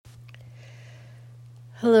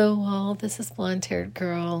Hello, all. This is Blonde Haired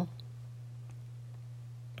Girl.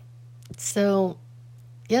 So,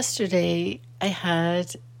 yesterday I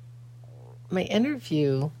had my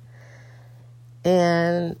interview,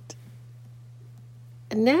 and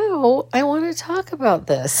now I want to talk about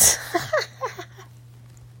this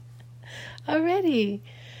already.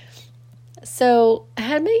 So, I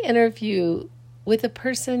had my interview with a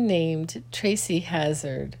person named Tracy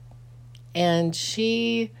Hazard, and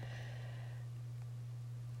she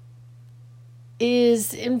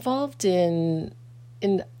is involved in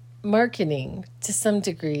marketing to some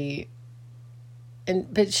degree,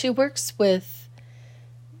 but she works with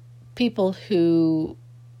people who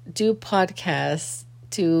do podcasts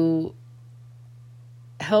to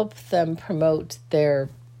help them promote their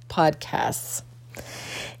podcasts.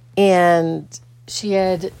 And she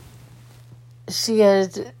had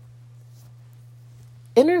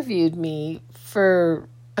interviewed me for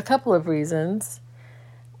a couple of reasons.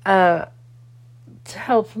 To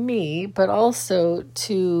help me, but also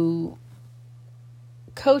to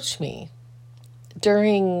coach me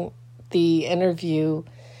during the interview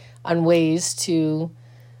on ways to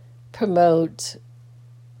promote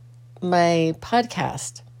my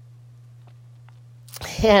podcast.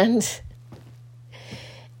 And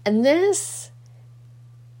this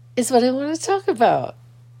is what I want to talk about.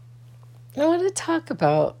 I want to talk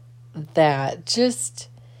about that. Just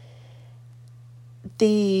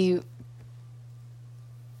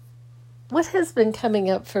what has been coming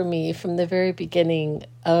up for me from the very beginning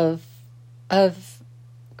of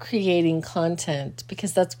creating content,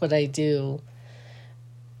 because that's what I do.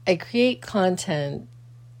 I create content,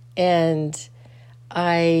 and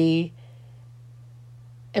I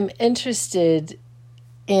am interested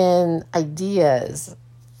in ideas.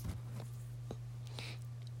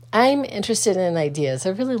 I'm interested in ideas.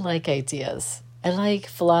 I really like ideas. I like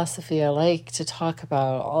philosophy. I like to talk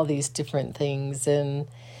about all these different things, and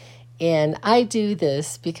I do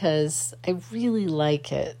this because I really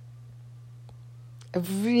like it. I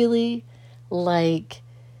really like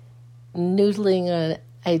noodling on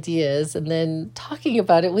ideas and then talking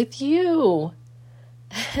about it with you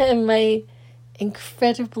and my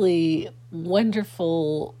incredibly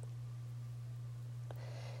wonderful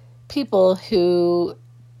people who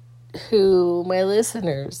my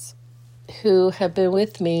listeners who have been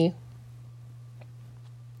with me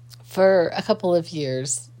for a couple of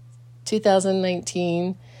years.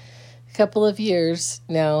 2019, a couple of years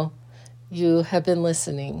now, you have been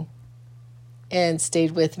listening and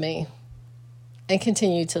stayed with me and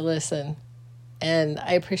continue to listen. And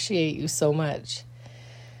I appreciate you so much.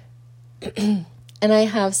 And I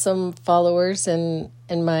have some followers in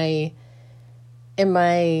my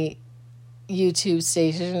YouTube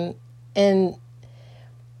station, and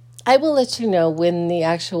I will let you know when the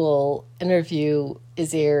actual interview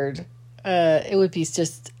is aired. It would be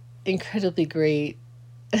just incredibly great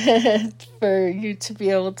for you to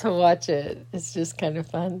be able to watch it. It's just kind of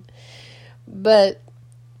fun. But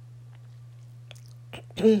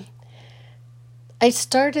I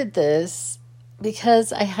started this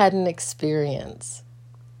because I had an experience.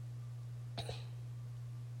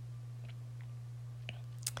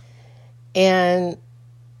 And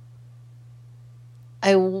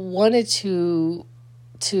I wanted to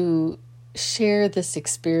share this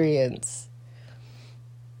experience.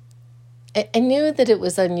 I knew that it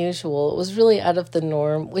was unusual. It was really out of the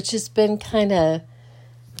norm, which has been kind of,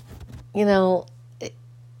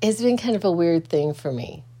 it's been kind of a weird thing for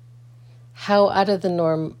me. How out of the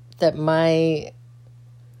norm that my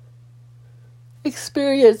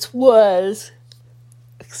experience was.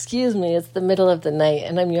 Excuse me, it's the middle of the night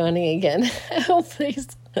and I'm yawning again. Oh, please.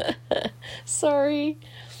 Sorry.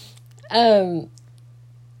 But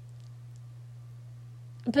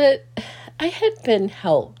I had been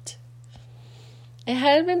helped. I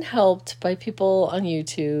had been helped by people on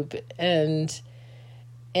YouTube and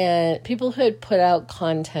people who had put out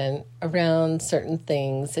content around certain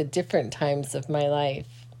things at different times of my life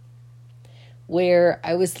where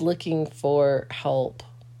I was looking for help.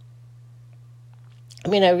 I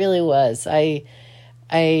mean, I really was. I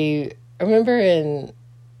remember in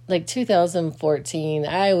 2014,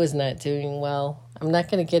 I was not doing well. I'm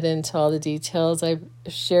not going to get into all the details. I've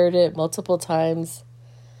shared it multiple times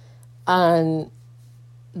on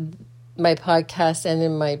my podcast and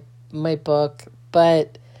in my book,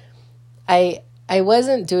 but I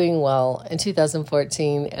wasn't doing well in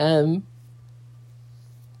 2014.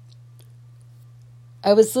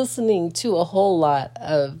 I was listening to a whole lot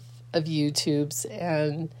of YouTubes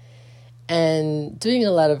and doing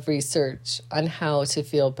a lot of research on how to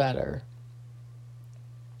feel better.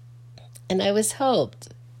 And I was helped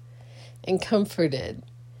and comforted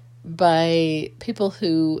by people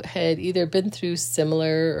who had either been through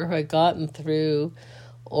similar or had gotten through,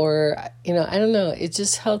 or, I don't know, it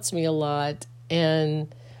just helps me a lot.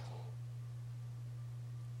 And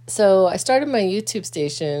so I started my YouTube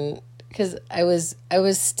station because I was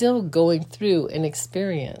still going through an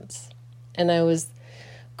experience, and I was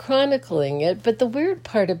chronicling it. But the weird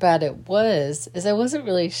part about it is I wasn't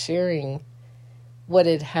really sharing what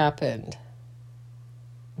had happened,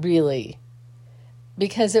 really,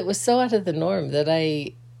 because it was so out of the norm that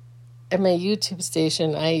at my YouTube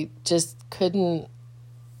station, I couldn't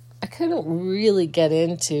really get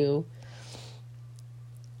into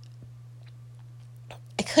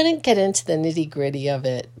the nitty-gritty of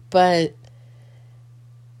it. But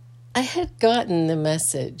I had gotten the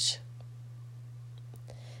message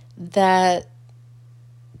that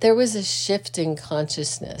there was a shift in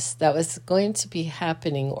consciousness that was going to be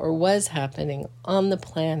happening, or was happening, on the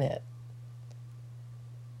planet,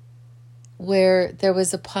 where there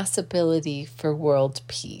was a possibility for world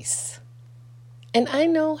peace. And I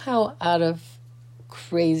know how out of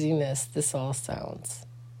craziness this all sounds.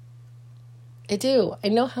 I do. I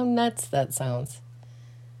know how nuts that sounds.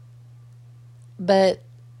 But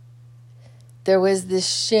there was this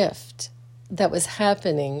shift that was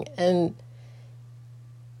happening, and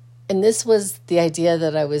this was the idea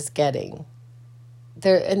that I was getting.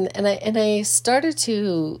 I started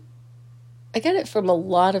to, I got it from a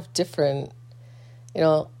lot of different,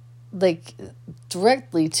 like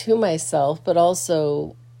directly to myself, but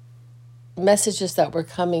also messages that were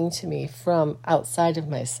coming to me from outside of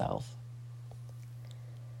myself.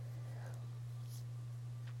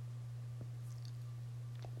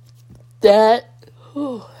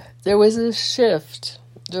 There was a shift.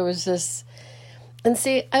 There was this, and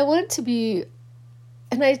see, I want to be,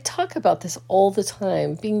 and I talk about this all the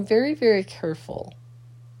time, being very, very careful.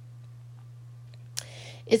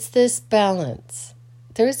 It's this balance.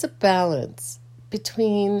 There is a balance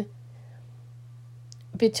between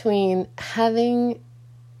having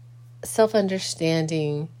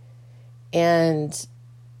self-understanding and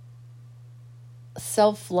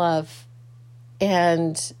self-love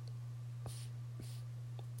and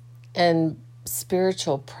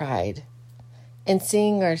spiritual pride, and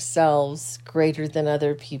seeing ourselves greater than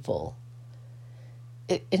other people.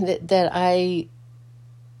 That I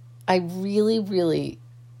really, really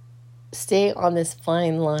stay on this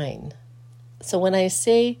fine line. So when I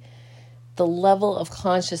say the level of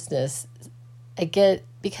consciousness, I get,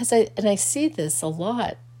 because I see this a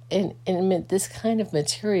lot in this kind of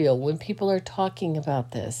material when people are talking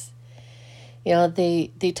about this.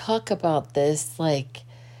 They talk about this like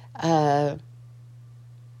that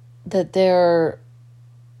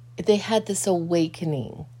they had this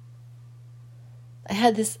awakening. I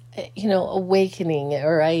had this, awakening,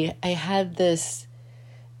 or I had this,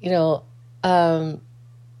 and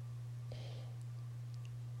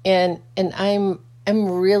I'm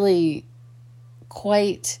really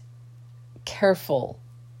quite careful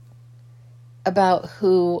about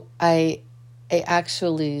who I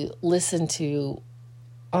actually listen to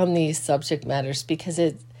on these subject matters, because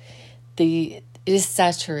it is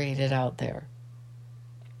saturated out there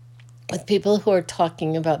with people who are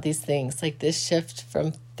talking about these things, like this shift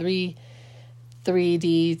from 3D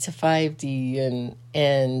to 5D,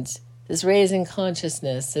 and this raising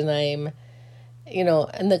consciousness, and I'm,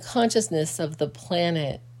 and the consciousness of the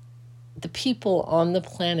planet, the people on the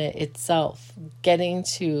planet itself, getting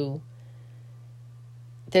to,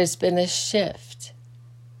 there's been a shift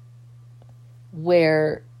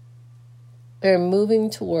where we're moving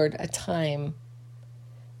toward a time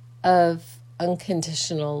of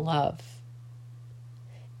unconditional love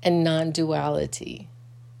and non-duality.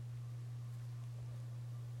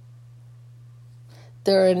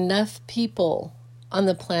 There are enough people on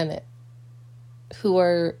the planet who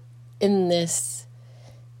are in this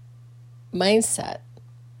mindset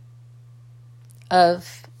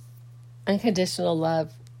of unconditional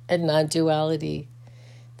love and non-duality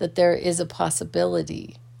that there is a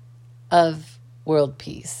possibility of world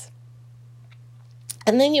peace.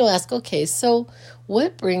 And then you ask, okay, so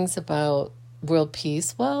what brings about world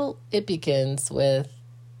peace? Well, it begins with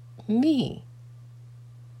me.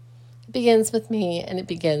 It begins with me, and it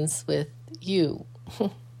begins with you.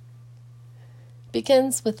 It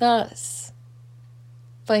begins with us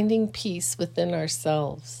finding peace within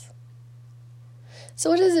ourselves. So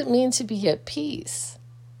what does it mean to be at peace?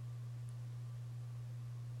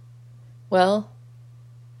 Well,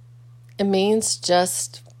 it means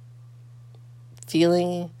just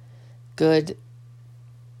feeling good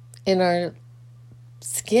in our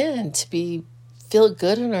skin, to feel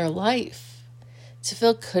good in our life, to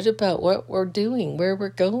feel good about what we're doing, where we're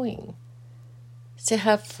going, to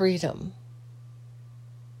have freedom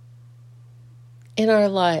in our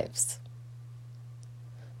lives.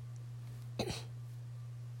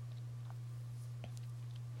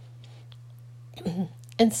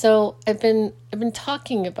 And so I've been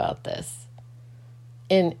talking about this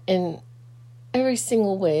in every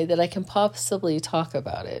single way that I can possibly talk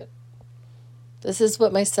about it. This is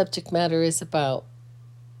what my subject matter is about.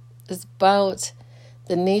 It's about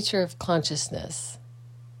the nature of consciousness.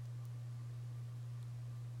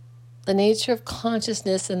 The nature of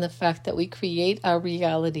consciousness and the fact that we create our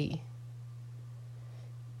reality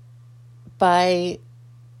by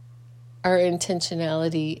our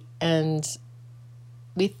intentionality, and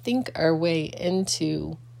we think our way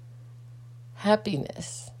into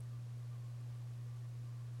happiness,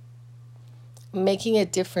 making a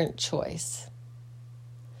different choice.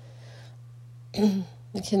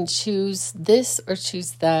 We can choose this or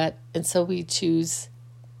choose that, and so we choose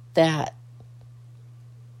that.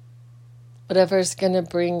 Whatever is going to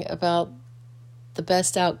bring about the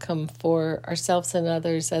best outcome for ourselves and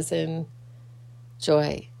others, as in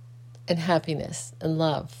joy and happiness and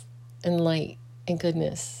love and light and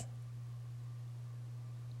goodness.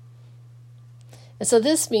 And so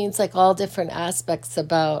this means like all different aspects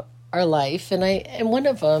about our life, and one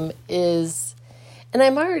of them is, and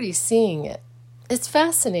I'm already seeing it. It's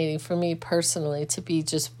fascinating for me personally to be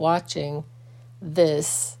just watching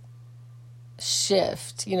this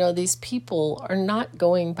shift. You know, these people are not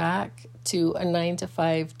going back to a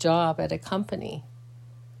 9-to-5 job at a company.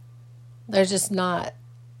 They're just not.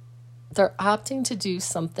 They're opting to do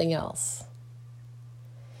something else.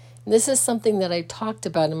 And this is something that I talked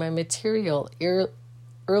about in my material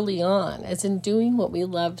early on, as in doing what we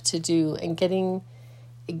love to do and getting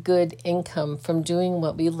a good income from doing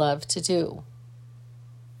what we love to do.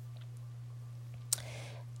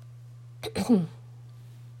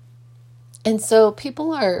 And so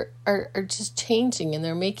people are just changing, and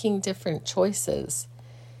they're making different choices,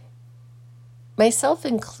 myself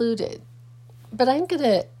included. But I'm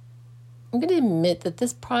gonna admit that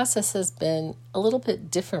this process has been a little bit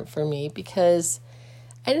different for me, because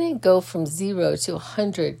I didn't go from 0 to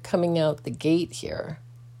 100 coming out the gate here.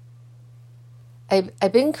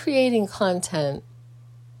 I've been creating content,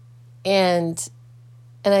 and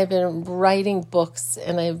I've been writing books,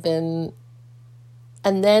 and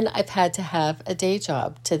then I've had to have a day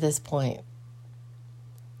job to this point.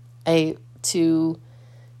 To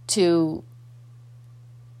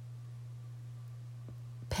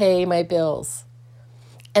pay my bills.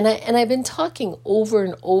 And I've been talking over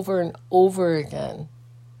and over and over again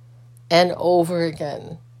and over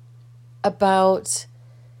again about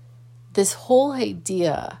this whole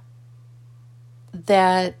idea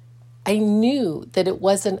that I knew that it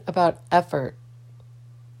wasn't about effort.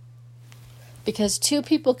 Because two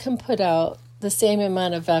people can put out the same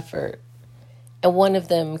amount of effort, and one of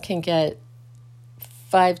them can get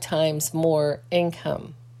 5 times more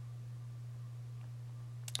income.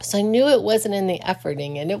 So I knew it wasn't in the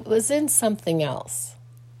efforting, and it was in something else.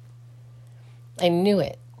 I knew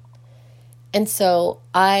it. And so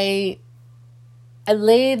I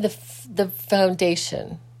laid the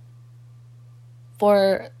foundation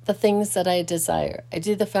for the things that I desire. I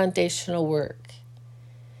do the foundational work,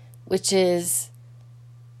 which is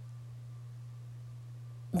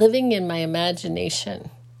living in my imagination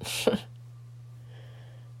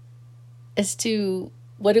as to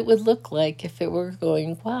what it would look like if it were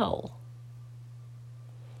going well.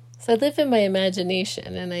 So I live in my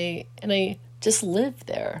imagination, and I just live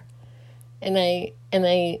there, and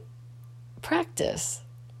I practice.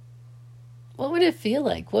 What would it feel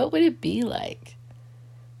like? What would it be like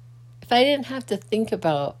if I didn't have to think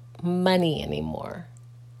about money anymore?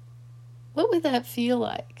 What would that feel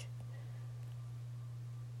like?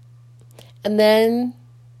 And then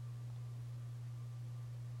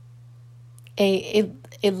a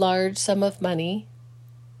large sum of money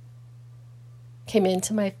came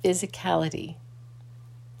into my physicality,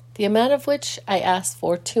 the amount of which I asked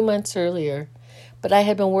for 2 months earlier, but I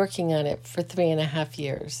had been working on it for 3.5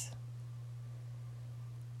 years.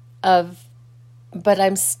 But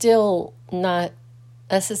I'm still not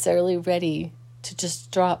necessarily ready to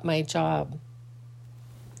just drop my job.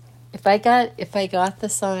 If I got the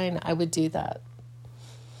sign, I would do that.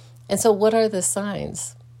 And so what are the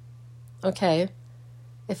signs? Okay.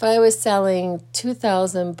 If I was selling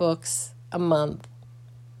 2,000 books a month,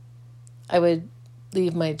 I would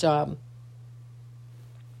leave my job.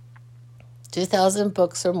 2,000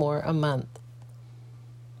 books or more a month.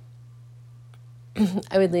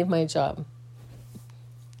 I would leave my job.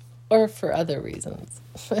 Or for other reasons.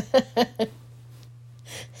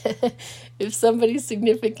 if somebody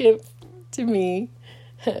significant to me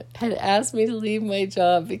had asked me to leave my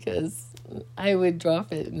job, because I would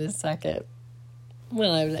drop it in a second.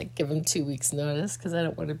 Well, I would give them 2 weeks notice because I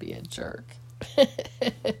don't want to be a jerk.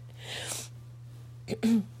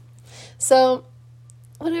 So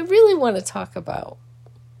what I really want to talk about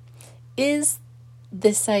is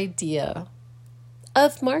this idea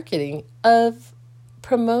of marketing, of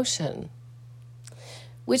promotion,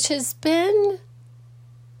 which has been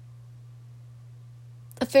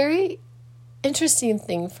a very interesting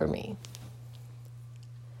thing for me,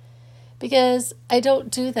 because I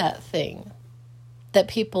don't do that thing that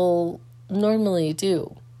people normally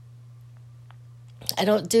do. I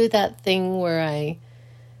don't do that thing where I,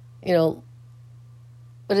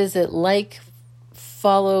 what is it, like,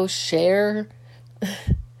 follow, share,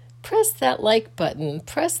 press that like button,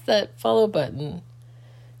 press that follow button,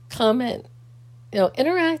 comment,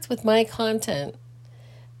 interact with my content,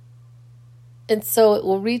 and so it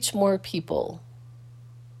will reach more people.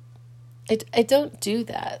 I don't do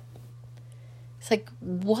that. It's like,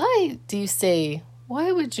 why do you say,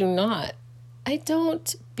 why would you not? I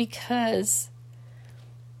don't, because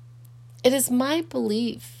it is my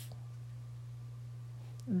belief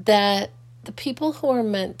that the people who are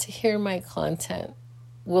meant to hear my content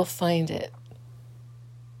will find it.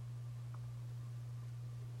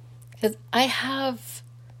 Because I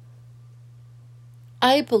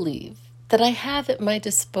believe that I have at my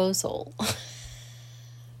disposal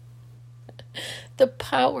the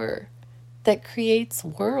power that creates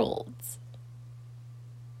worlds.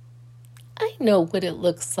 I know what it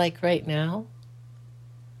looks like right now.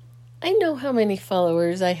 I know how many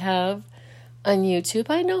followers I have on YouTube.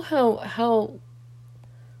 I know how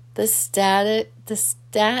the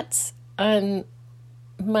stats on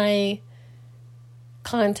my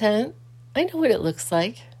content, I know what it looks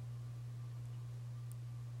like.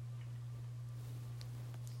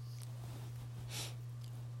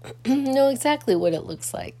 Know exactly what it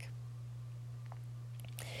looks like.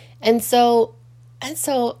 And so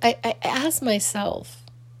I ask myself,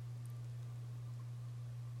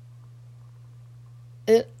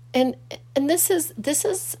 and this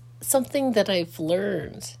is something that I've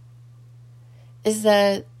learned, is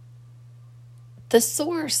that the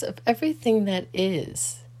source of everything that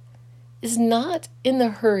is not in the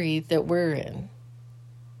hurry that we're in.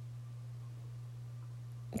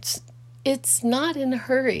 It's not in a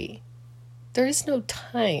hurry. There is no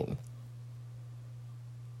time.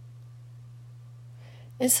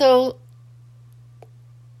 And so,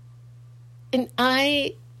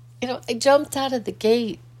 I jumped out of the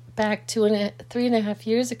gate back 3.5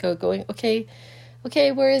 years ago going, okay,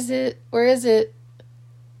 where is it?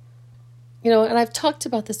 And I've talked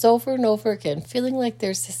about this over and over again, feeling like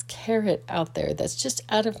there's this carrot out there that's just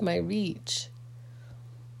out of my reach.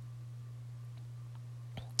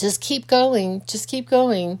 Just keep going.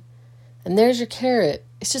 And there's your carrot.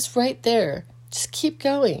 It's just right there. Just keep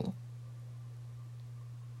going.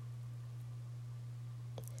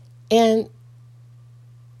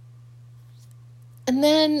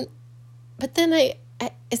 But then I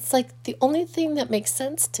it's like the only thing that makes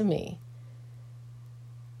sense to me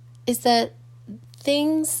is that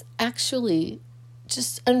things actually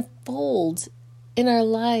just unfold in our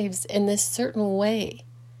lives in this certain way.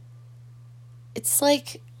 It's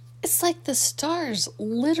like the stars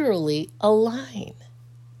literally align.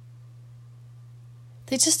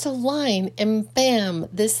 They just align and bam,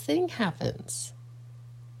 this thing happens.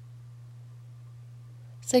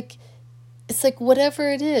 It's like whatever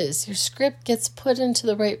it is, your script gets put into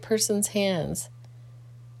the right person's hands.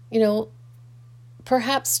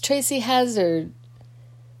 Perhaps Tracy Hazard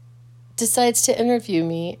decides to interview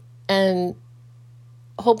me and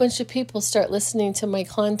a whole bunch of people start listening to my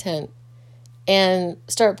content and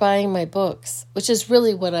start buying my books, which is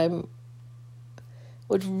really what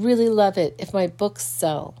would really love it if my books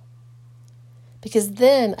sell. Because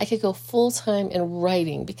then I could go full-time in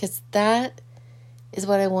writing, because that is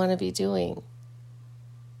what I want to be doing.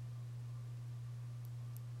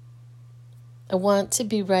 I want to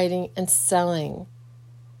be writing and selling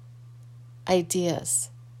ideas,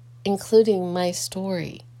 including my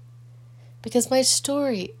story, because my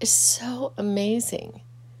story is so amazing.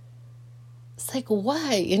 It's like,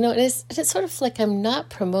 why? It's sort of like I'm not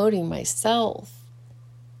promoting myself.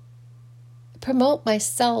 I promote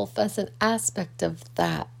myself as an aspect of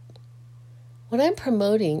that. What I'm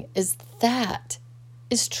promoting is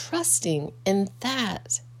trusting in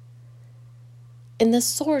that, in the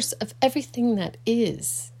source of everything that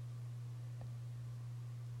is.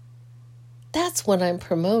 That's what I'm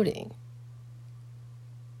promoting.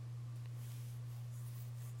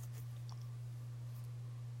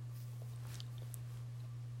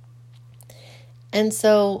 And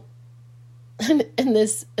so, and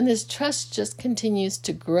this trust just continues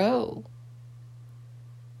to grow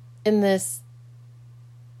in this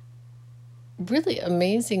really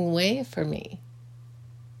amazing way for me.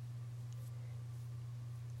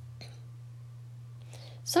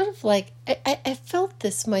 Sort of like, I felt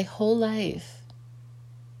this my whole life.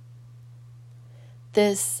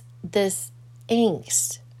 This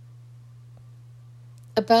angst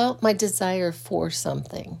about my desire for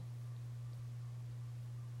something.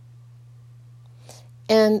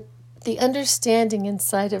 And the understanding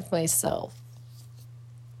inside of myself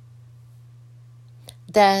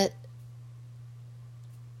that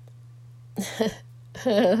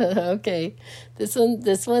okay, this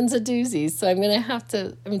one's a doozy, so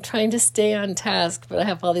I'm trying to stay on task, but I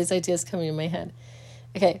have all these ideas coming in my head.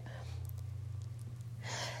 Okay.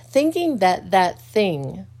 Thinking that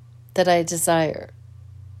thing that I desire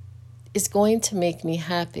is going to make me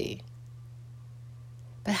happy.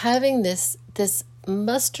 But having this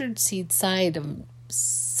mustard seed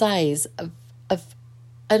size of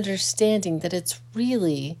understanding that it's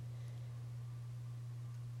really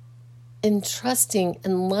in trusting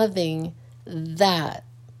and loving that.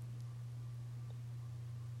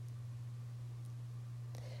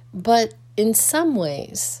 But in some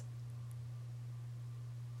ways,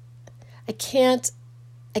 I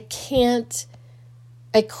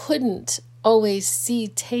couldn't always see,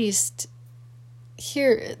 taste,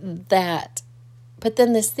 hear that. But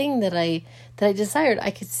then this thing that I desired,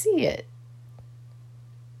 I could see it.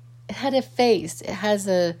 It had a face. It has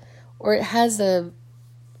a,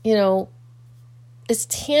 it's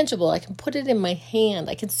tangible. I can put it in my hand.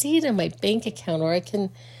 I can see it in my bank account, or I can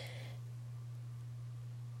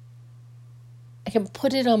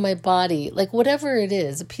put it on my body, like whatever it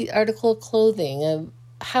is, article of clothing, a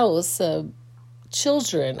house,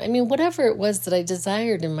 children. I mean, whatever it was that I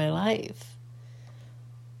desired in my life.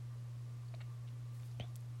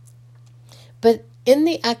 But in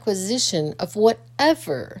the acquisition of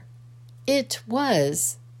whatever it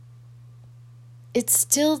was, it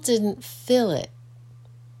still didn't fill it.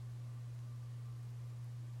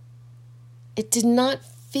 It did not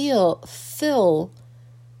fill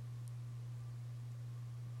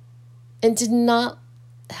and did not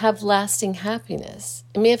have lasting happiness.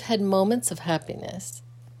 It may have had moments of happiness,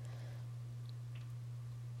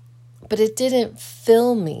 but it didn't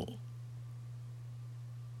fill me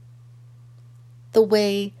the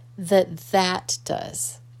way that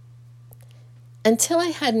does. Until I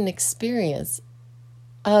had an experience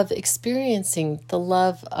of experiencing the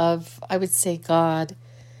love of, I would say, God,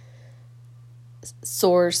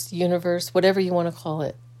 source, universe, whatever you want to call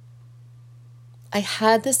it. I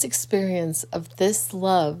had this experience of this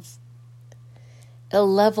love at a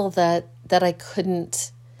level that I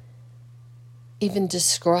couldn't even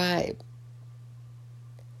describe.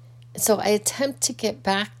 So I attempt to get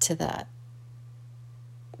back to that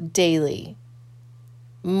daily,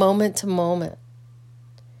 moment to moment.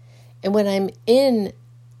 And when I'm in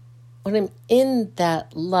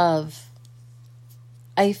that love,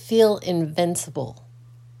 I feel invincible.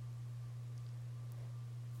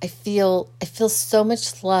 I feel so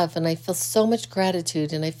much love, and I feel so much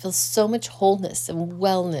gratitude, and I feel so much wholeness and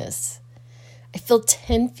wellness. I feel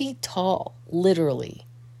 10 feet tall, literally,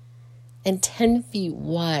 and 10 feet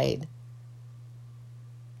wide.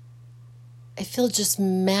 I feel just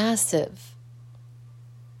massive.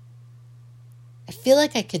 I feel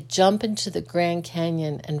like I could jump into the Grand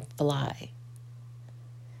Canyon and fly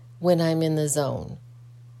when I'm in the zone.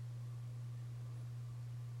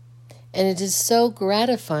 And it is so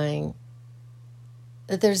gratifying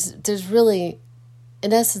that there's really,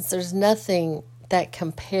 in essence, there's nothing that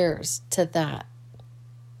compares to that.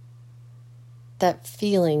 That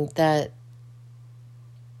feeling, that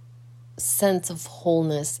sense of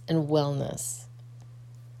wholeness and wellness.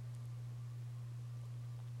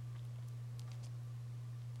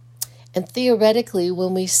 And theoretically,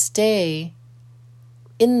 when we stay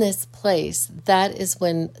in this place, that is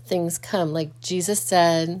when things come. Like Jesus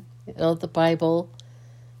said, the Bible,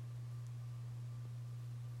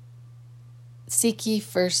 seek ye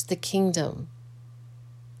first the kingdom,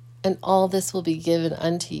 and all this will be given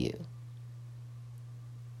unto you.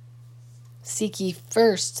 Seek ye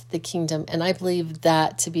first the kingdom, and I believe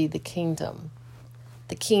that to be the kingdom.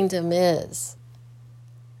 The kingdom is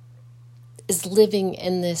living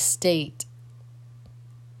in this state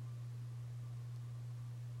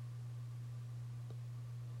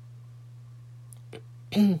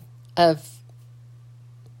of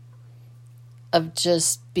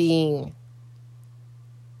just being,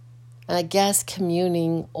 I guess,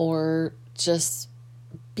 communing, or just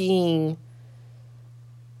being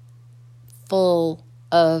full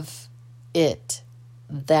of it,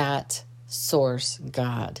 that source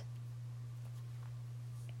God.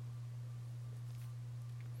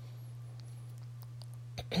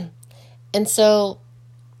 And so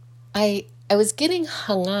I was getting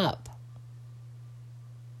hung up.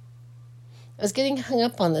 I was getting hung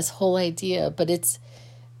up on this whole idea, but it's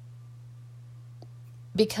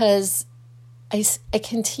because I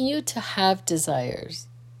continue to have desires.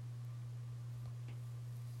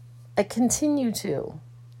 I continue to,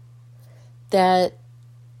 that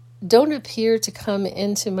don't appear to come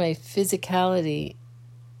into my physicality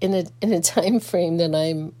in a time frame that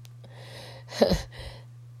I'm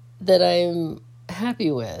that I'm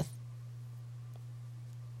happy with.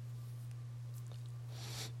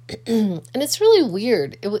 And it's really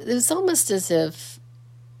weird. It was almost as if,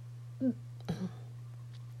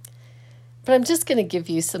 but I'm just going to give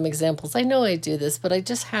you some examples. I know I do this, but I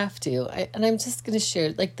just have to. And I'm just going to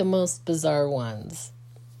share like the most bizarre ones.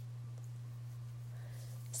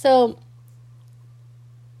 So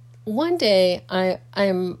one day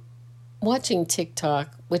I'm watching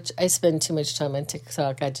TikTok, which I spend too much time on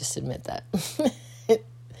TikTok. I just admit that.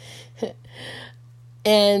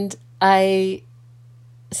 And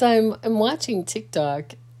I'm watching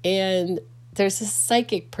TikTok, and there's this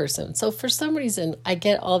psychic person. So for some reason, I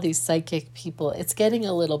get all these psychic people. It's getting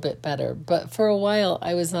a little bit better. But for a while,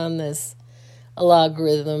 I was on this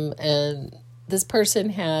algorithm, and this person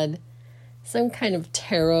had some kind of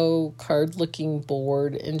tarot card-looking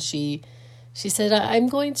board, and she said, I'm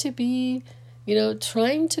going to be,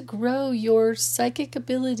 trying to grow your psychic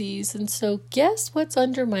abilities, and so guess what's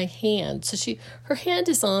under my hand? So her hand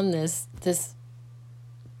is on this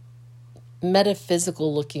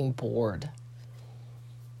metaphysical looking board.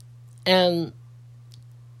 And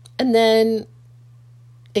then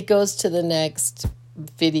it goes to the next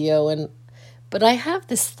video, but I have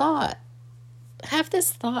this thought.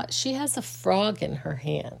 She has a frog in her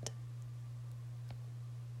hand.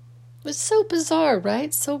 It's so bizarre,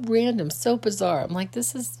 right? So random, so bizarre. I'm like,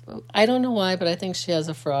 I don't know why, but I think she has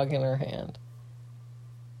a frog in her hand.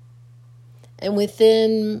 And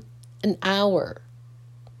within an hour,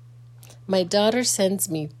 my daughter sends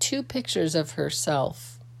me 2 pictures of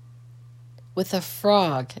herself with a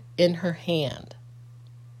frog in her hand.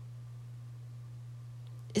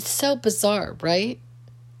 It's so bizarre, right?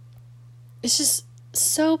 It's just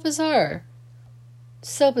so bizarre.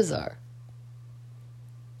 So bizarre.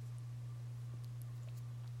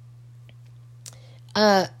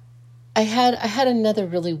 I had another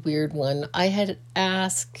really weird one. I had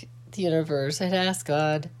asked the universe, I had asked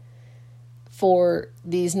God for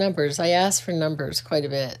these numbers. I asked for numbers quite a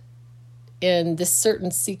bit, and this certain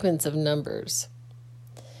sequence of numbers.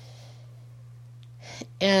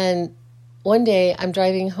 And one day I'm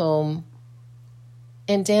driving home,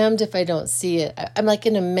 and damned if I don't see it. I'm like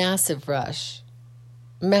in a massive rush.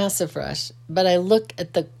 But I look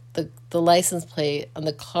at the license plate on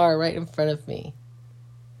the car right in front of me,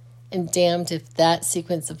 and damned if that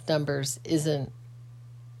sequence of numbers isn't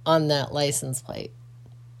on that license plate.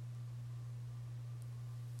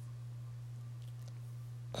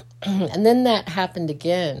 And then that happened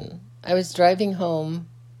again. I was driving home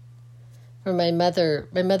from my mother.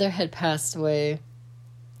 My mother had passed away.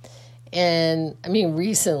 And,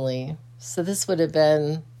 recently. So this would have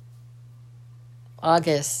been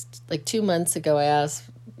August, like 2 months ago. I asked,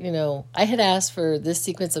 I had asked for this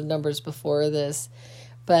sequence of numbers before this.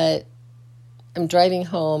 But I'm driving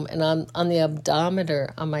home, and on the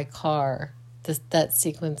odometer on my car, that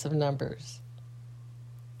sequence of numbers.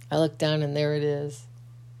 I look down, and there it is.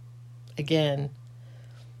 Again.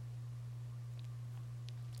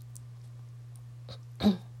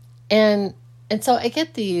 And so I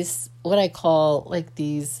get these, what I call like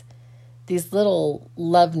these little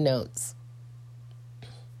love notes,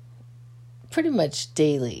 pretty much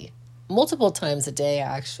daily, multiple times a day,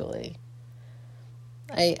 actually.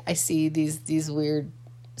 I see these weird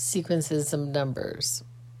sequences of numbers,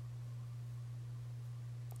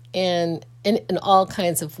 and in all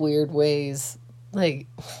kinds of weird ways, like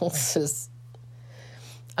just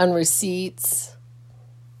on receipts.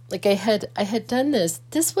 Like I had done this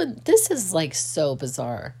is like so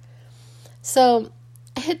bizarre. So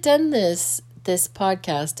I had done this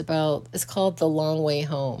podcast about, it's called The Long Way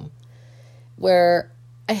Home, where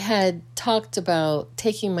I had talked about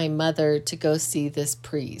taking my mother to go see this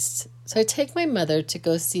priest. So I take my mother to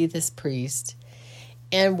go see this priest,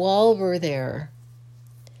 and while we're there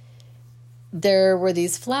were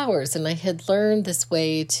these flowers, and I had learned this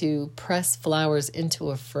way to press flowers into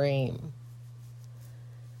a frame.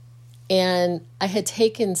 And I had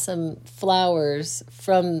taken some flowers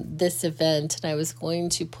from this event, and I was going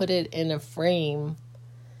to put it in a frame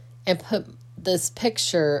and put this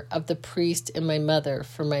picture of the priest and my mother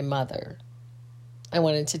for my mother. I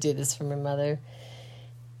wanted to do this for my mother.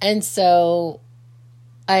 And so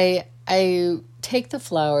I take the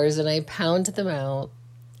flowers and I pound them out,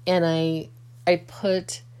 and I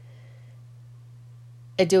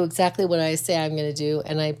do exactly what I say I'm going to do,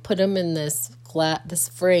 and I put them in this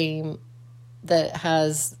frame that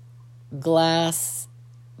has glass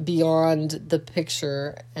beyond the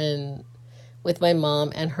picture, and with my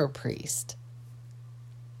mom and her priest.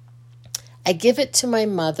 I give it to my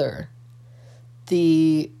mother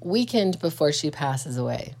the weekend before she passes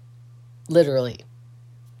away, literally.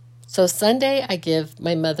 So Sunday, I give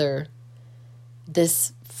my mother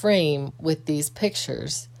this frame with these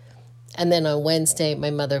pictures, and then on Wednesday, my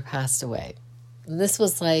mother passed away. This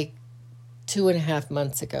was like 2.5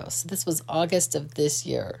 months ago. So this was August of this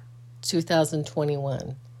year,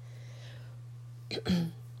 2021.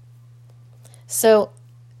 So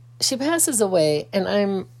she passes away, and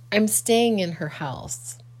I'm staying in her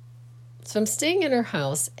house. So I'm staying in her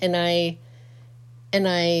house, and I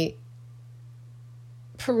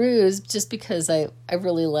perused just because I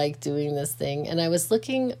really like doing this thing, and I was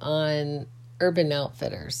looking on Urban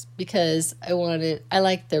Outfitters because I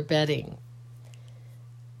like their bedding.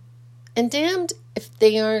 And damned if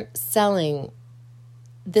they aren't selling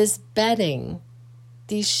this bedding,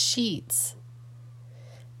 these sheets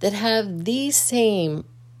that have these same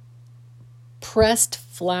pressed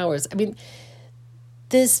flowers. I mean,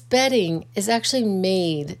 this bedding is actually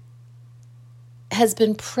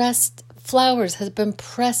flowers has been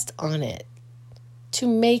pressed on it to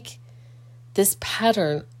make this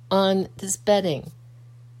pattern on this bedding.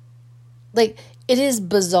 Like, it is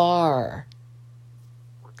bizarre.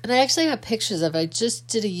 And I actually have pictures of it. I just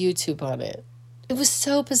did a YouTube on it. It was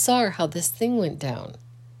so bizarre how this thing went down.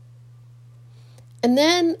 And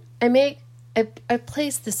then I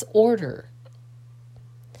placed this order.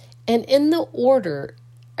 And in the order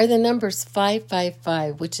are the numbers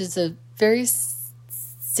 555, which is a very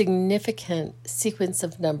significant sequence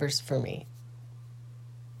of numbers for me.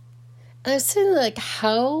 And I was sitting like,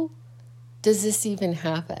 how does this even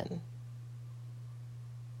happen?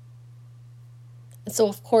 And so,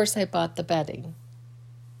 of course, I bought the bedding.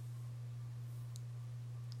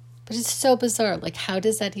 But it's so bizarre. Like, how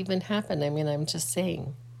does that even happen? I mean, I'm just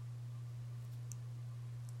saying.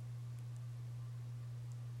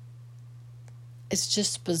 It's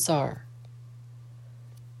just bizarre.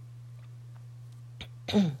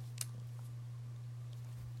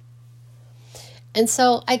 And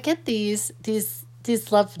so I get these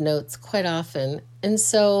love notes quite often. And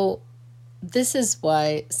so this is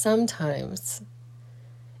why sometimes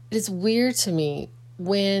it is weird to me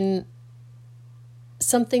when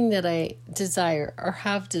something that I desire or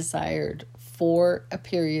have desired for a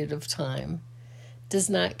period of time does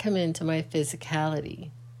not come into my physicality.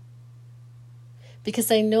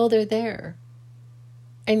 Because I know they're there.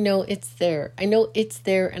 I know it's there. I know it's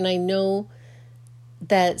there, and I know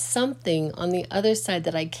that something on the other side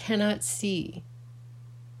that I cannot see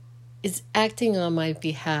is acting on my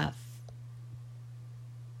behalf.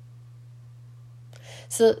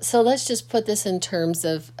 So let's just put this in terms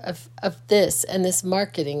of this and this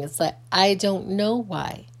marketing. It's like, I don't know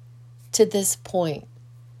why, to this point,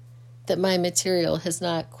 that my material has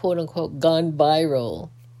not, quote unquote, gone viral.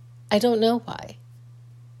 I don't know why.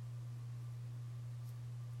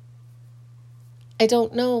 I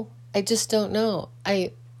don't know. I just don't know.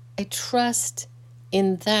 I trust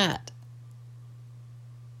in that.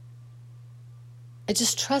 I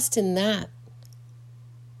just trust in that.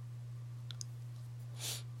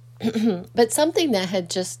 But something that had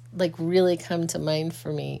just like really come to mind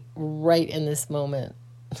for me right in this moment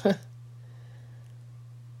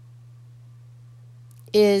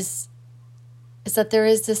is that there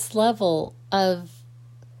is this level of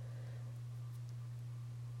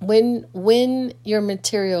when your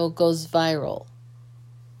material goes viral,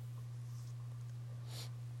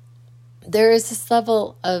 there is this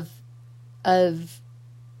level of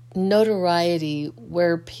notoriety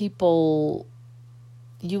where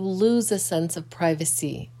you lose a sense of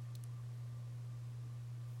privacy.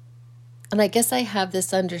 And I guess I have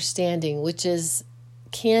this understanding, which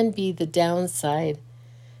can be the downside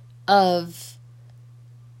of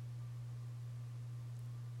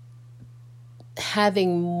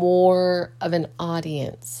having more of an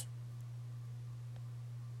audience.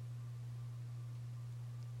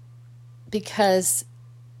 Because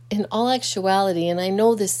in all actuality, and I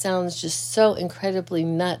know this sounds just so incredibly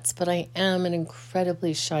nuts, but I am an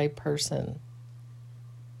incredibly shy person.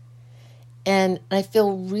 And I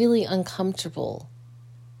feel really uncomfortable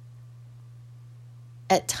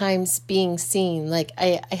at times being seen. Like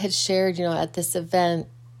I had shared, at this event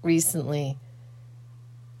recently,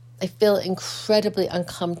 I feel incredibly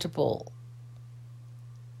uncomfortable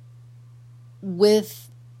with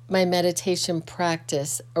my meditation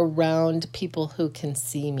practice around people who can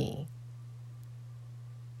see me.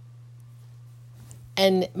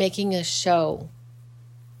 And making a show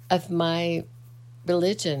of my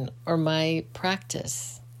religion or my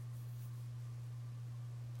practice.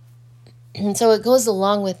 And so it goes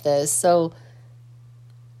along with this. So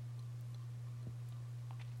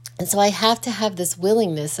I have to have this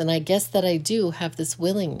willingness, and I guess that I do have this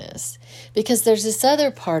willingness, because there's this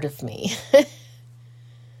other part of me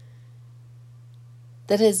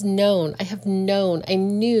that has known, I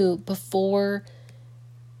knew before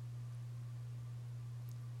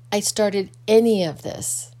I started any of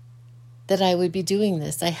this that I would be doing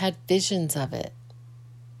this. I had visions of it.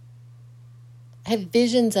 I had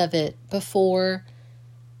visions of it before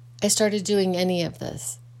I started doing any of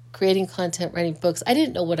this. Creating content, writing books. I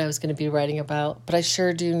didn't know what I was going to be writing about, but I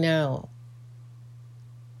sure do now.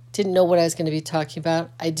 Didn't know what I was going to be talking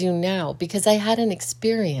about. I do now because I had an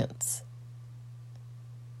experience.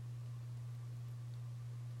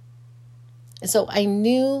 And so I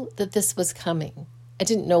knew that this was coming. I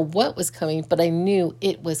didn't know what was coming, but I knew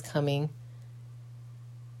it was coming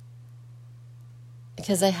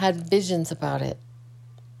because I had visions about it.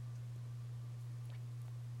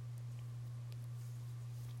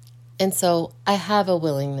 And so I have a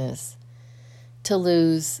willingness to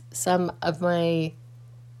lose some of my,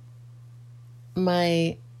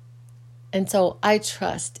 and so I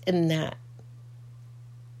trust in that,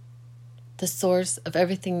 the source of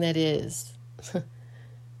everything that is.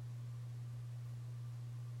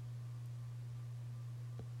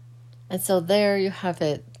 And so there you have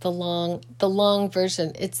it, the long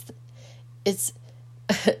version. It's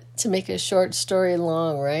to make a short story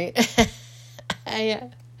long, right?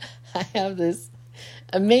 I have this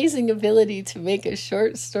amazing ability to make a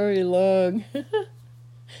short story long. I'm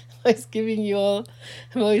always giving you all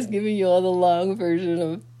the long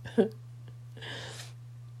version of.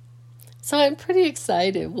 So I'm pretty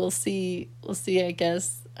excited. We'll see, I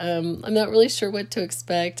guess. I'm not really sure what to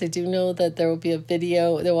expect. I do know that there will be a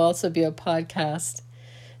video. There will also be a podcast.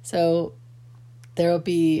 So there will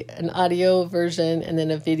be an audio version and then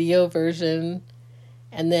a video version.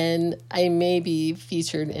 And then I may be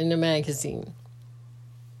featured in a magazine.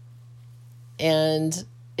 And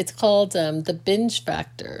it's called The Binge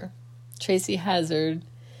Factor. Tracy Hazard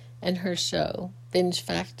and her show, Binge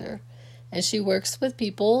Factor. And she works with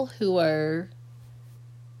people who are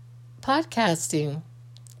podcasting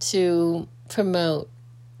to promote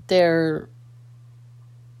their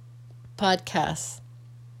podcasts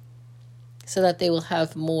so that they will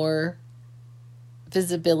have more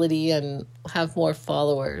visibility and have more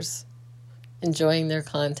followers enjoying their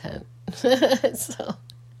content. So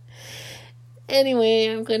anyway,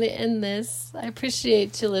 I'm going to end this. I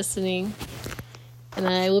appreciate you listening, and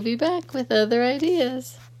I will be back with other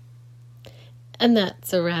ideas. And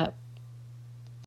that's a wrap.